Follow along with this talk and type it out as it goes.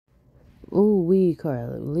Ooh,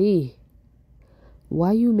 Carlee.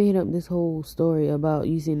 Why you made up this whole story about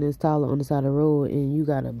you seeing this toddler on the side of the road and you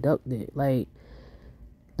got abducted? Like,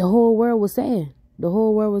 the whole world was sad. The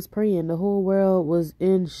whole world was praying. The whole world was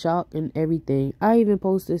in shock and everything. I even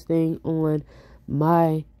posted this thing on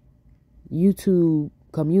my YouTube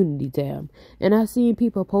community tab. And I seen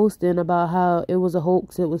people posting about how it was a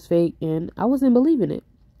hoax, it was fake, and I wasn't believing it.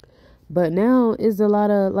 But now it's a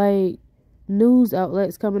lot of like news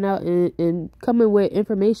outlets coming out and coming with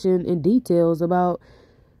information and details about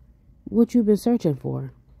what you've been searching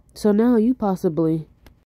for. So now you possibly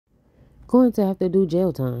going to have to do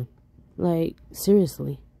jail time. Like,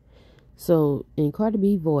 seriously. So, in Carlee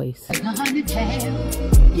B voice. You're gonna jail.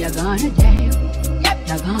 You're gonna jail. Yep,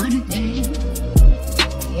 you're gonna jail.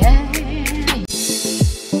 Yeah. I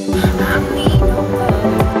need no love.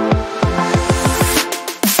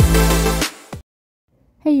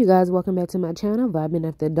 Hey you guys, welcome back to my channel, Vibing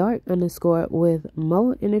After Dark _ with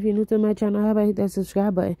Mo. And if you're new to my channel, how about hit that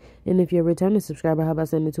subscribe button? And if you're a returning subscriber, how about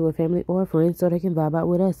sending it to a family or a friend so they can vibe out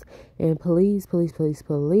with us? And please make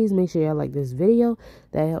sure y'all like this video.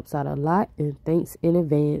 That helps out a lot, and thanks in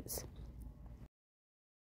advance.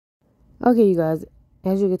 Okay you guys,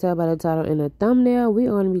 as you can tell by the title and the thumbnail,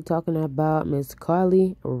 we're going to be talking about Miss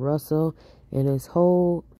Carlee Russell and this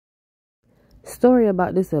whole story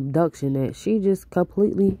about this abduction that she just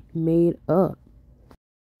completely made up.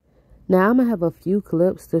 Now I'm gonna have a few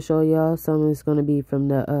clips to show y'all. Some is going to be from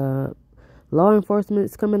the law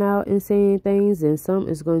enforcement's coming out and saying things, and some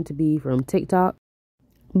is going to be from TikTok.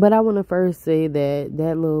 But I want to first say that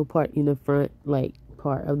that little part in the front, like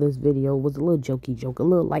part of this video, was a little jokey joke, a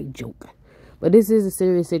little light joke. But this is a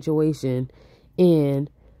serious situation, and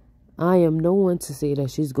I am no one to say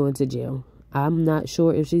that she's going to jail. I'm not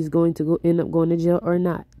sure if she's going to end up going to jail or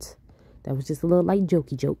not. That was just a little light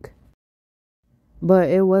jokey joke. But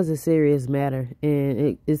it was a serious matter,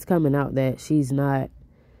 and it's coming out that she's not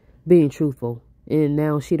being truthful. And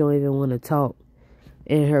now she don't even want to talk.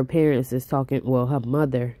 And her parents is talking, well, her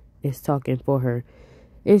mother is talking for her.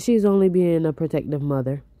 And she's only being a protective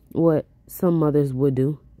mother. What some mothers would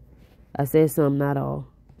do. I said some, not all.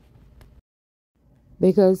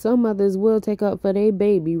 Because some mothers will take up for their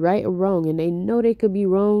baby, right or wrong, and they know they could be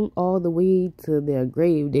wrong all the way to their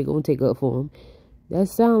grave. They're going to take up for them. That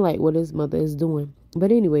sounds like what his mother is doing.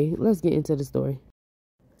 But anyway, let's get into the story.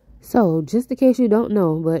 So, just in case you don't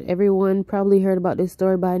know, but everyone probably heard about this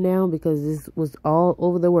story by now because this was all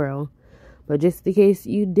over the world. But just in case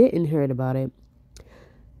you didn't heard about it,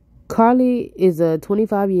 Carlee is a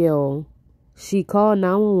 25-year-old. She called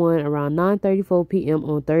 911 around 9:34 p.m.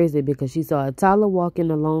 on Thursday because she saw a toddler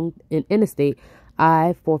walking along an interstate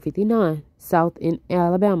I-459 south in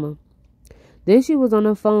Alabama. Then she was on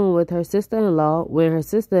the phone with her sister-in-law when her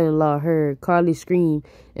sister-in-law heard Carlee scream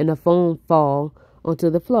and the phone fall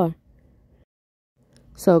onto the floor.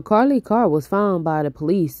 So Carlee's car was found by the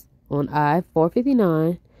police on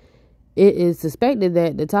I-459. It is suspected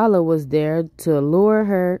that the toddler was there to lure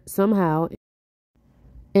her somehow.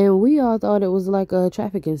 And we all thought it was like a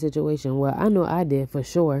trafficking situation. Well, I know I did for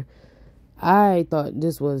sure. I thought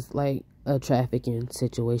this was like a trafficking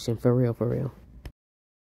situation for real.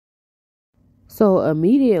 So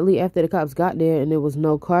immediately after the cops got there and there was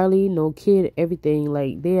no Carlee, no kid, everything,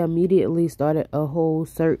 like they immediately started a whole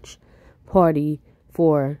search party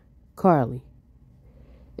for Carlee.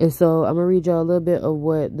 And so I'm going to read y'all a little bit of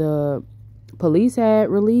what the police had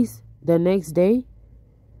released the next day.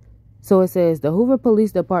 So it says, the Hoover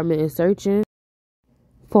Police Department is searching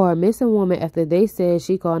for a missing woman after they said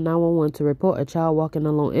she called 911 to report a child walking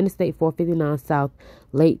along Interstate 459 South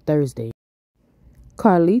late Thursday.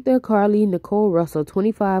 Carlee Nicole Russell,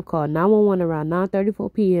 25, called 911 around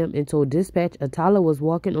 9:34 p.m. and told dispatch a toddler was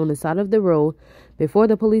walking on the side of the road. Before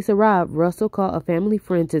the police arrived, Russell called a family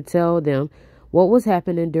friend to tell them what was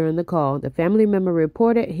happening during the call. The family member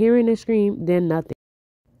reported hearing a scream, then nothing.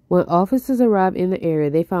 When officers arrived in the area,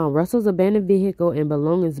 they found Russell's abandoned vehicle and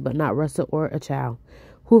belongings, but not Russell or a child.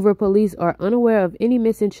 Hoover police are unaware of any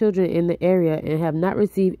missing children in the area and have not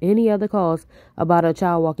received any other calls about a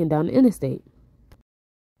child walking down the interstate.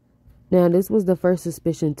 Now, this was the first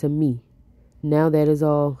suspicion to me. Now that is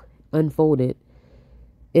all unfolded.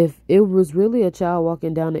 If it was really a child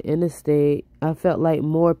walking down the interstate, I felt like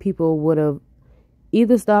more people would have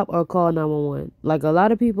either stop or call 911. Like a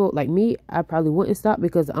lot of people, like me, I probably wouldn't stop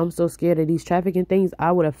because I'm so scared of these trafficking things.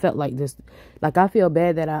 I would have felt like this. Like I feel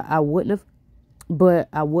bad that I wouldn't have, but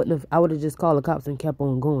I would have just called the cops and kept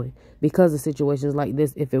on going because of situations like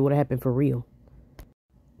this if it would have happened for real.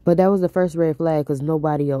 But that was the first red flag because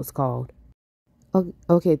nobody else called.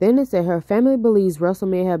 Okay, then it said her family believes Russell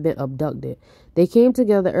may have been abducted. They came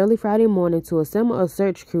together early Friday morning to assemble a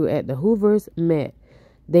search crew at the Hoovers met.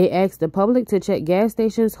 They asked the public to check gas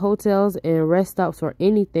stations, hotels, and rest stops for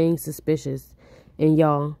anything suspicious. And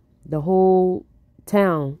y'all, the whole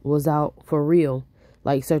town was out for real,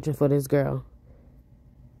 like searching for this girl.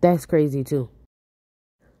 That's crazy too.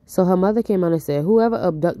 So her mother came out and said whoever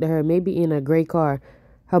abducted her may be in a gray car.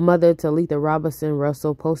 Her mother, Talitha Robinson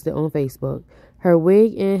Russell, posted on Facebook. Her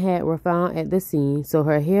wig and hat were found at the scene, so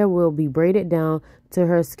her hair will be braided down to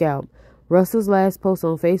her scalp. Russell's last post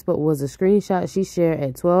on Facebook was a screenshot she shared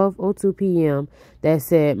at 12:02 p.m. that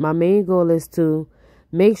said, "My main goal is to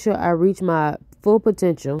make sure I reach my full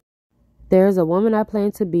potential. There's a woman I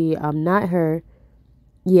plan to be. I'm not her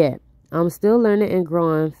yet. I'm still learning and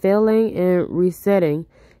growing, failing and resetting,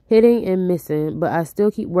 hitting and missing, but I still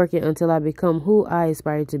keep working until I become who I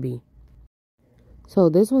aspire to be." So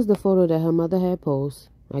this was the photo that her mother had posted,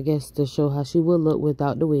 I guess to show how she would look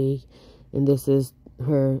without the wig. And this is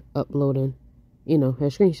her uploading, her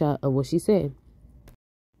screenshot of what she said.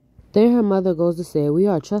 Then her mother goes to say, "We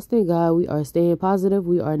are trusting God. We are staying positive.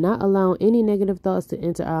 We are not allowing any negative thoughts to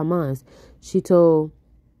enter our minds," she told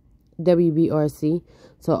WBRC.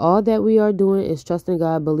 "So all that we are doing is trusting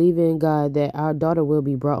God, believing in God that our daughter will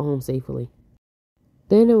be brought home safely."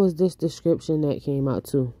 Then there was this description that came out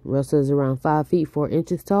too. Russell is around 5 feet 4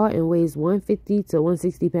 inches tall and weighs 150 to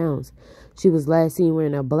 160 pounds. She was last seen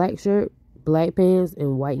wearing a black shirt, black pants,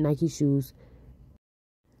 and white Nike shoes.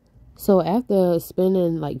 So after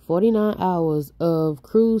spending like 49 hours of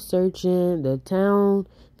crews searching the town,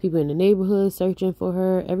 people in the neighborhood searching for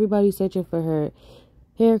her, everybody searching for her,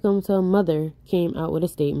 here comes her mother, came out with a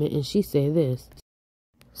statement, and she said this.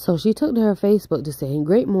 So she took to her Facebook to say,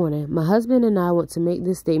 "Great morning. My husband and I want to make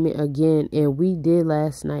this statement again, and we did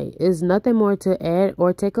last night. It's nothing more to add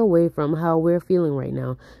or take away from how we're feeling right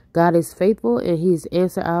now. God is faithful, and He's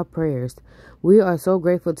answered our prayers. We are so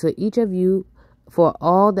grateful to each of you for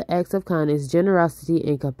all the acts of kindness, generosity,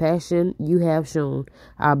 and compassion you have shown.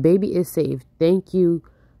 Our baby is safe. Thank you,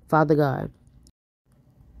 Father God.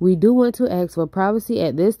 We do want to ask for privacy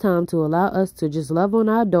at this time to allow us to just love on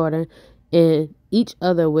our daughter and each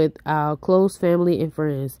other with our close family and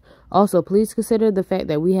friends. Also, please consider the fact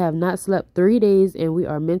that we have not slept 3 days and we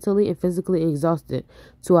are mentally and physically exhausted.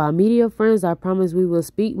 To our media friends, I promise we will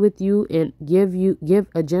speak with you and give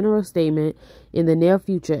a general statement in the near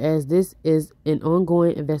future, as this is an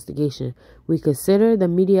ongoing investigation. We consider the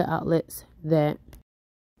media outlets that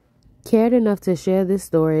cared enough to share this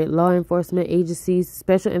story, law enforcement agencies,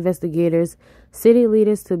 special investigators, city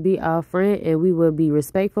leaders to be our friend, and we will be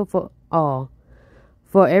respectful for all.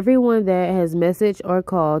 For everyone that has messaged or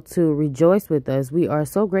called to rejoice with us, we are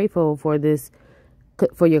so grateful for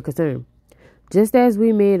your concern. Just as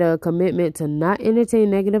we made a commitment to not entertain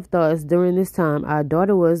negative thoughts during this time our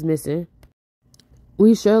daughter was missing,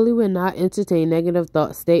 we surely will not entertain negative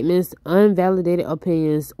thoughts, statements, unvalidated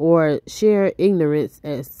opinions, or share ignorance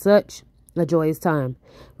at such a joyous time.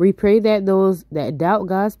 We pray that those that doubt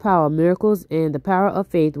God's power, miracles, and the power of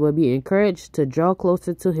faith will be encouraged to draw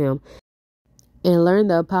closer to Him and learn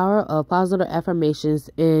the power of positive affirmations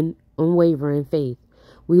and unwavering faith.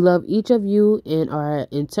 We love each of you and are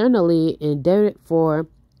eternally indebted for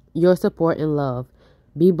your support and love.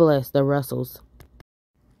 Be blessed, the Russells."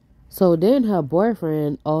 So then her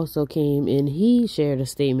boyfriend also came and he shared a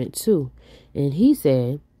statement too. And he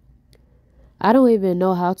said, "I don't even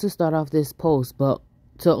know how to start off this post, but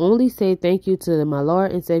to only say thank you to my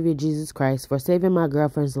Lord and Savior Jesus Christ for saving my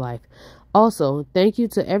girlfriend's life. Also, thank you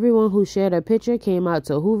to everyone who shared a picture, came out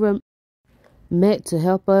to Hoover met to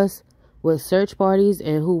help us with search parties,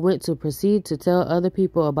 and who went to proceed to tell other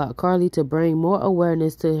people about Carlee to bring more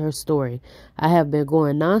awareness to her story. I have been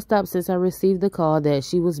going nonstop since I received the call that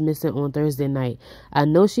she was missing on Thursday night. I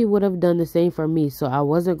know she would have done the same for me, so I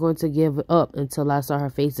wasn't going to give up until I saw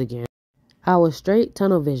her face again. I was straight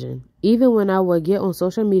tunnel vision. Even when I would get on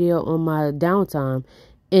social media on my downtime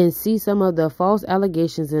and see some of the false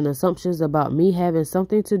allegations and assumptions about me having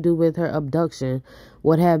something to do with her abduction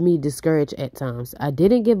would have me discouraged at times. I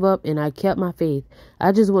didn't give up and I kept my faith.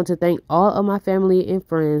 I just want to thank all of my family and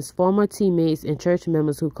friends, former teammates, and church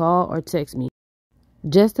members who call or text me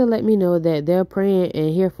just to let me know that they're praying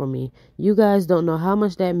and here for me. You guys don't know how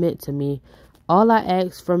much that meant to me. All I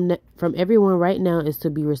ask from everyone right now is to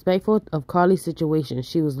be respectful of Carlee's situation.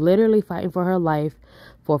 She was literally fighting for her life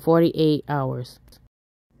for 48 hours.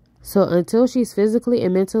 So until she's physically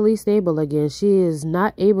and mentally stable again, she is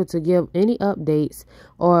not able to give any updates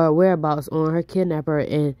or whereabouts on her kidnapper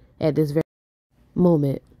and at this very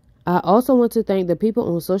moment. I also want to thank the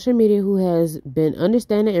people on social media who has been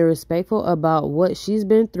understanding and respectful about what she's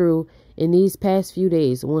been through in these past few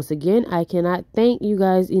days. Once again, I cannot thank you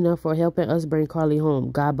guys enough for helping us bring Carlee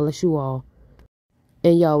home. God bless you all.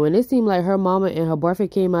 And y'all, when it seemed like her mama and her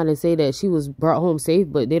boyfriend came out and say that she was brought home safe,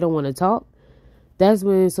 but they don't want to talk, that's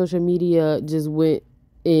when social media just went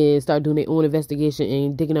and started doing their own investigation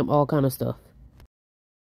and digging up all kind of stuff.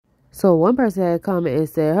 So one person had commented and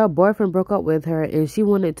said her boyfriend broke up with her and she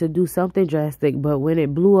wanted to do something drastic, but when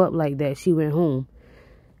it blew up like that, she went home.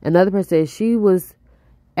 Another person said she was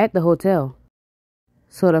at the hotel.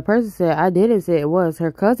 So the person said, I didn't say it was.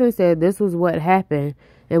 Her cousin said this was what happened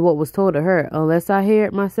and what was told to her. Unless I hear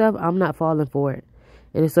it myself, I'm not falling for it.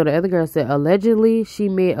 And so the other girl said, allegedly, she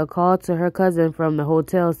made a call to her cousin from the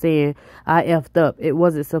hotel saying, I effed up. It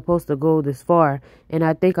wasn't supposed to go this far, and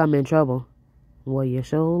I think I'm in trouble. Well, you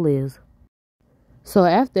sure is. So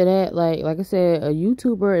after that, like I said, a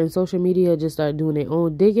YouTuber and social media just started doing their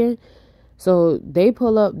own digging. So they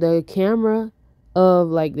pull up the camera of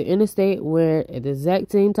like the interstate where at the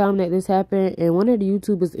exact same time that this happened, and one of the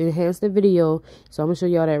YouTubers enhanced the video. So I'm gonna show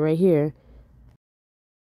y'all that right here.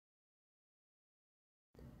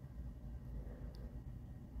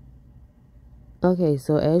 Okay,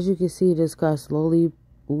 so as you can see, this car slowly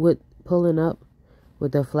pulling up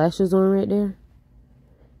with the flashes on right there.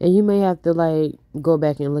 And you may have to like go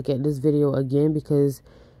back and look at this video again, because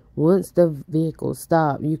once the vehicle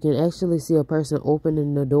stopped, you can actually see a person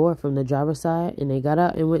opening the door from the driver's side, and they got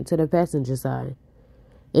out and went to the passenger side.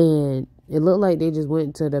 And it looked like they just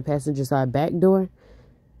went to the passenger side back door,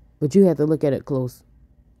 but you have to look at it close.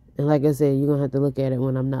 And like I said, you're going to have to look at it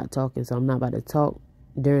when I'm not talking, so I'm not about to talk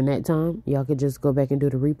during that time. Y'all could just go back and do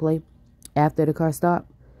the replay after the car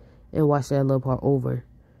stopped and watch that little part over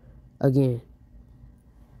again.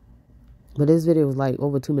 But this video was like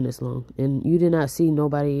over 2 minutes long, and you did not see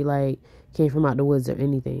nobody like came from out the woods or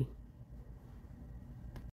anything.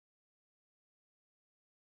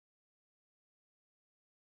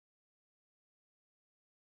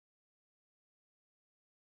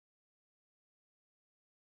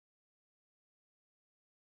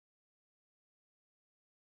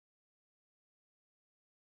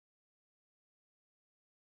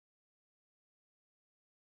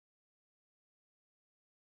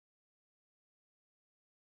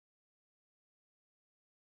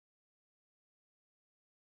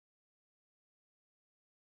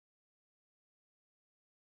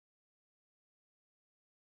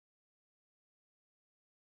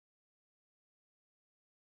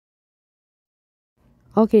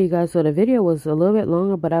 Okay, you guys, so the video was a little bit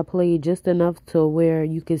longer, but I played just enough to where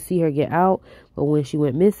you could see her get out. But when she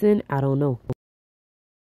went missing, I don't know.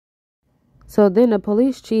 So then the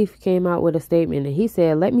police chief came out with a statement, and he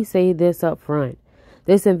said, let me say this up front.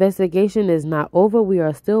 This investigation is not over. We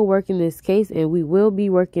are still working this case, and we will be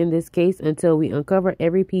working this case until we uncover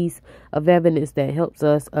every piece of evidence that helps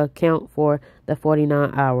us account for the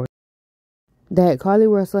 49 hours that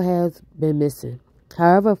Carlee Russell has been missing.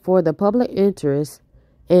 However, for the public interest,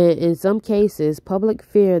 and in some cases, public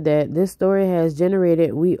fear that this story has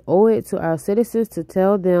generated, we owe it to our citizens to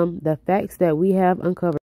tell them the facts that we have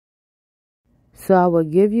uncovered. So I will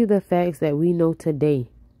give you the facts that we know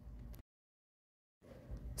today.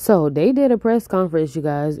 So they did a press conference, you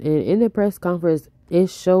guys, and in the press conference, it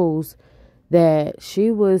shows that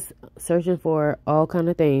she was searching for all kind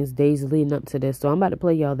of things days leading up to this. So I'm about to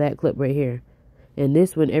play y'all that clip right here. And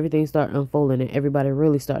this when everything started unfolding and everybody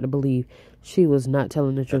really started to believe she was not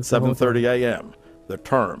telling the truth. At 7:30 a.m., the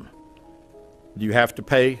term you have to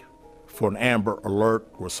pay for an Amber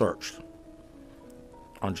Alert was searched.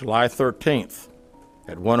 On July 13th,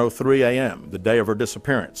 at 1:03 a.m., the day of her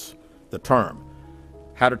disappearance, the term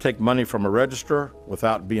how to take money from a register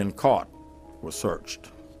without being caught was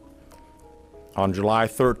searched. On July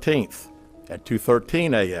 13th, at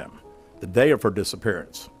 2:13 a.m., the day of her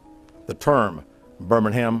disappearance, the term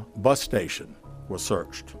Birmingham bus station was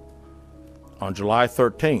searched. On July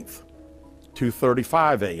 13th,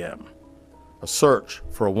 2:35 a.m., a search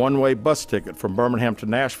for a one-way bus ticket from Birmingham to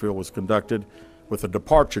Nashville was conducted with a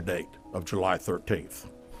departure date of July 13th.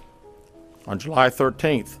 On July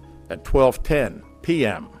 13th, at 12:10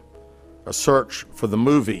 p.m., a search for the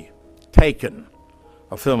movie Taken,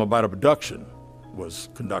 a film about abduction, was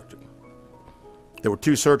conducted. There were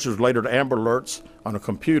 2 searches related to Amber Alerts on a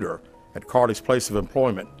computer at Carlee's place of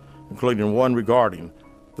employment, including one regarding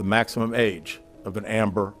the maximum age of an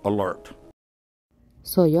Amber Alert.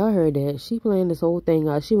 So y'all heard that. She planned this whole thing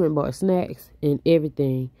out. She went and bought snacks and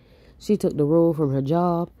everything. She took the road from her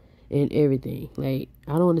job and everything. Like,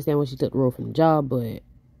 I don't understand why she took the road from the job, but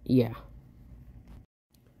yeah.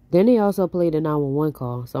 Then they also played a 911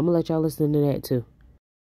 call, so I'm gonna let y'all listen to that too.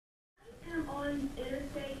 I'm on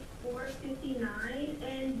Interstate 459,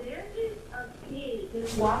 and there is a kid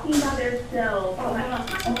just walking by themselves. Hold on.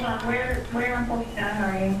 Where on 459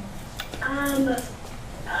 are you?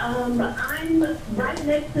 I'm right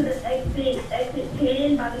next to the exit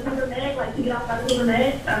 10 by the Silver Med, like to get off by the Silver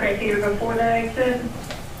Med. Okay, so you're before the exit?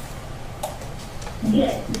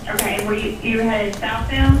 Yes. Okay, and were you headed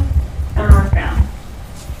southbound or northbound?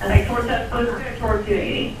 Like towards Tuscaloosa or towards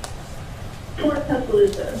 280? Towards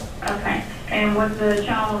Tuscaloosa. Okay, and was the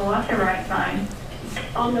child on the left or right side?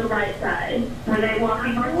 On the right side. Were they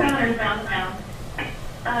walking northbound or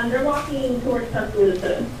southbound? They're walking towards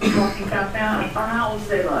Tuscaloosa. Walking southbound? Or how old do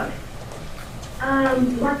they look?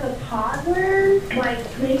 Like a toddler,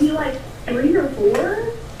 like maybe like 3 or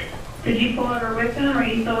 4. Did you pull over with them? Are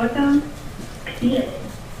you still with them? Yes.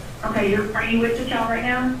 Okay, are you with the child right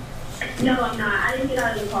now? No, I'm not. I didn't get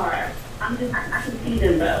out of the car. I can see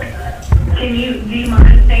them though. Do you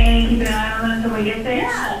mind staying and keeping an eye on them until we get there?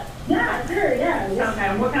 Yeah, sure, yeah.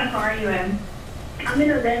 Okay, what kind of car are you in? I'm in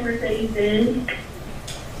a red Mercedes-Benz.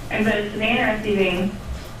 Is it a sedan or SUV?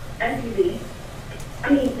 SUV. I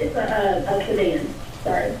mean, it's a sedan.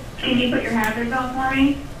 Sorry. Can you put your hazards on for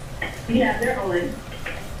me? Yeah, they're on.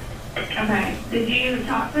 Okay. Did you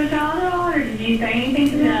talk to the child at all, or did you say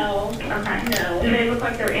anything to them? No. Okay. No. Do they look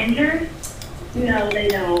like they're injured? No, they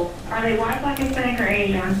don't. Are they white, black, Hispanic, or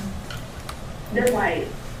Asian? They're white.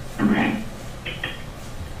 Okay.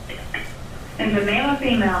 Is it male or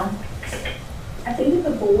female? I think it's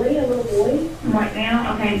a boy, a little boy. White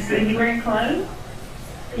male? Okay. So is he wearing clothes?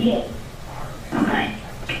 Yes. Okay.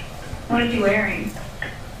 What is he wearing?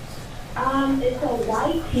 It's a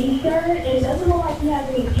white t-shirt, and it doesn't look like he has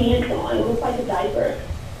any pants on. It looks like a diaper.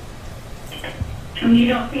 And you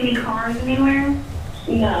don't see any cars anywhere?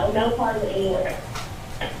 No cars anywhere.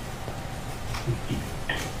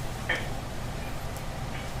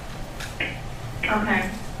 Okay.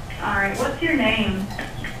 All right. What's your name?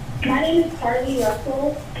 My name is Carlee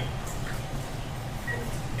Russell.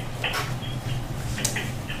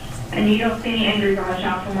 And you don't see any injuries on the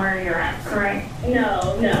child from where you're at, correct?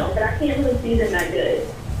 No, but I can't really see them that good.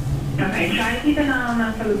 Okay, try to keep an eye on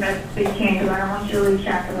them for the best that you can, because I don't want you to lose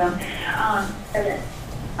track of them. Okay.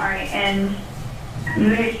 All right, and do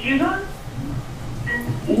they have shoes on?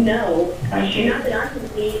 No. Shoes? Not that I can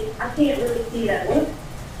see. I can't really see that one.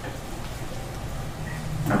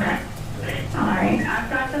 Okay. All right, I've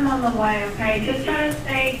got them on the way, okay? Just try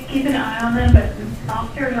to keep an eye on them, but the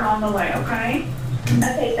officers are on the way, okay?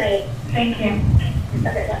 Okay, thanks. Thank you.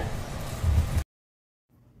 Okay, bye.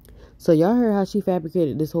 So y'all heard how she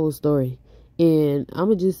fabricated this whole story. And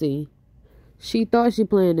I'ma just say, she thought she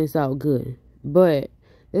planned this out good. But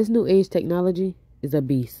this new age technology is a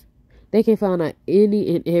beast. They can find out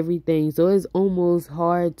any and everything. So it's almost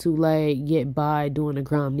hard to like get by doing a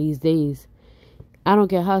crime these days. I don't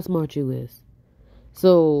care how smart you is.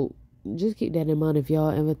 So just keep that in mind if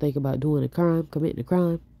y'all ever think about doing a crime, committing a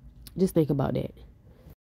crime. Just think about that.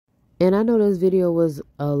 And I know this video was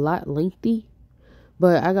a lot lengthy,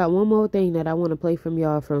 but I got one more thing that I want to play from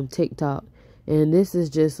y'all from TikTok. And this is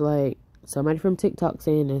just like somebody from TikTok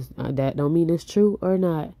saying this. That don't mean it's true or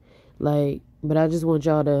not. Like, but I just want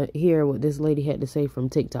y'all to hear what this lady had to say from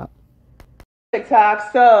TikTok.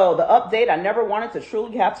 TikTok. So the update I never wanted to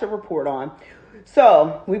truly have to report on.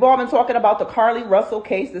 So we've all been talking about the Carlee Russell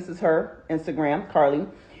case. This is her Instagram, Carlee.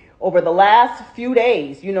 Over the last few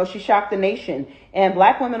days, you know, she shocked the nation, and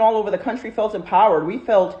black women all over the country felt empowered. We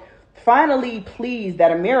felt finally pleased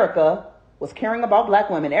that America was caring about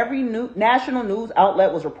black women. Every national news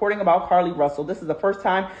outlet was reporting about Carlee Russell. This is the first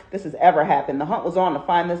time this has ever happened. The hunt was on to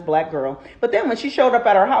find this black girl. But then when she showed up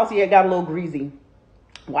at our house, it got a little greasy.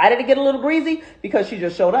 Why did it get a little greasy? Because she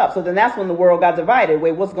just showed up. So then that's when the world got divided.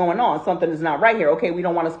 Wait, what's going on? Something is not right here. Okay, we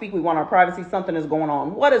don't want to speak. We want our privacy. Something is going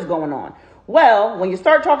on. What is going on? Well, when you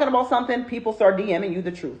start talking about something, people start DMing you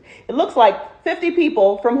the truth. It looks like 50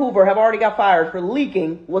 people from Hoover have already got fired for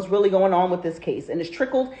leaking what's really going on with this case. And it's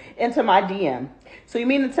trickled into my DM. So you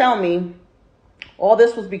mean to tell me all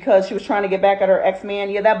this was because she was trying to get back at her ex-man?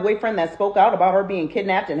 Yeah, that boyfriend that spoke out about her being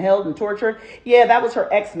kidnapped and held and tortured. Yeah, that was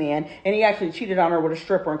her ex-man. And he actually cheated on her with a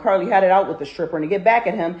stripper. And Carlee had it out with the stripper. And to get back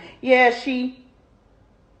at him, yeah, she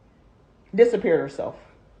disappeared herself.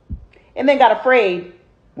 And then got afraid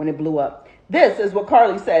when it blew up. This is what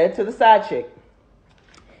Carlee said to the side chick.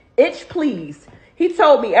 Itch, please. He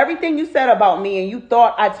told me everything you said about me, and you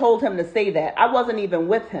thought I told him to say that. I wasn't even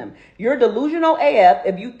with him. You're delusional AF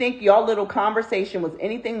if you think your little conversation was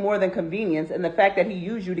anything more than convenience and the fact that he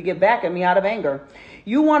used you to get back at me out of anger.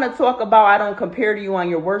 You want to talk about I don't compare to you on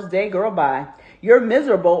your worst day? Girl, bye. You're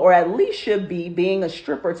miserable, or at least should be, being a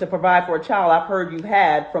stripper to provide for a child I've heard you've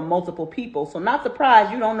had from multiple people. So not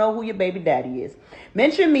surprised you don't know who your baby daddy is.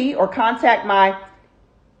 Mention me or contact my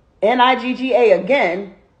NIGGA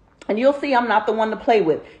again, and you'll see I'm not the one to play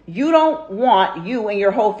with. You don't want you and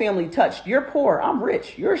your whole family touched. You're poor. I'm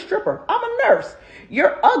rich. You're a stripper. I'm a nurse.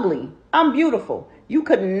 You're ugly. I'm beautiful. You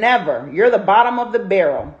could never. You're the bottom of the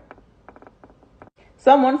barrel.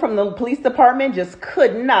 Someone from the police department just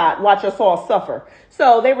could not watch us all suffer.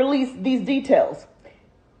 So they released these details.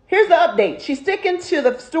 Here's the update. She's sticking to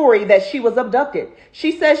the story that she was abducted.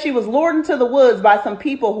 She says she was lured into the woods by some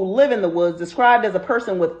people who live in the woods, described as a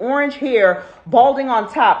person with orange hair, balding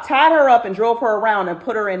on top, tied her up and drove her around and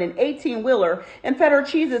put her in an 18-wheeler and fed her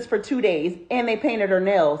cheeses for 2 days, and they painted her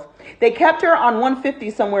nails. They kept her on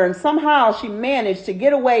 150 somewhere, and somehow she managed to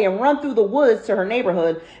get away and run through the woods to her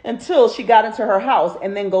neighborhood until she got into her house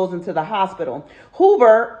and then goes into the hospital.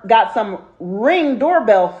 Hoover got some Ring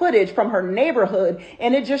doorbell footage from her neighborhood,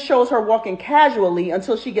 and it just shows her walking casually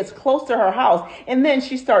until she gets close to her house, and then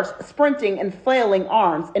she starts sprinting and flailing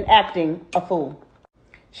arms and acting a fool.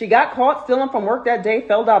 She got caught stealing from work that day,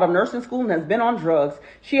 failed out of nursing school, and has been on drugs.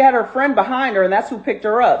 She had her friend behind her, and that's who picked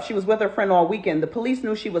her up. She was with her friend all weekend. The police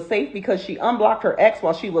knew she was safe because she unblocked her ex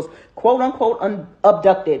while she was quote-unquote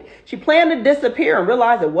abducted. She planned to disappear and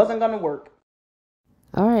realized it wasn't going to work.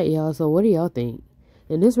 All right, y'all. So what do y'all think?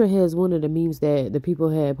 And this right here is one of the memes that the people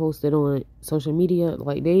had posted on social media.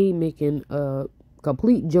 Like, they making a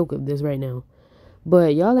complete joke of this right now.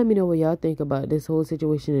 But y'all let me know what y'all think about this whole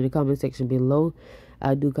situation in the comment section below.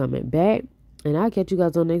 I do comment back. And I'll catch you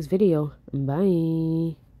guys on the next video.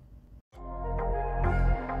 Bye.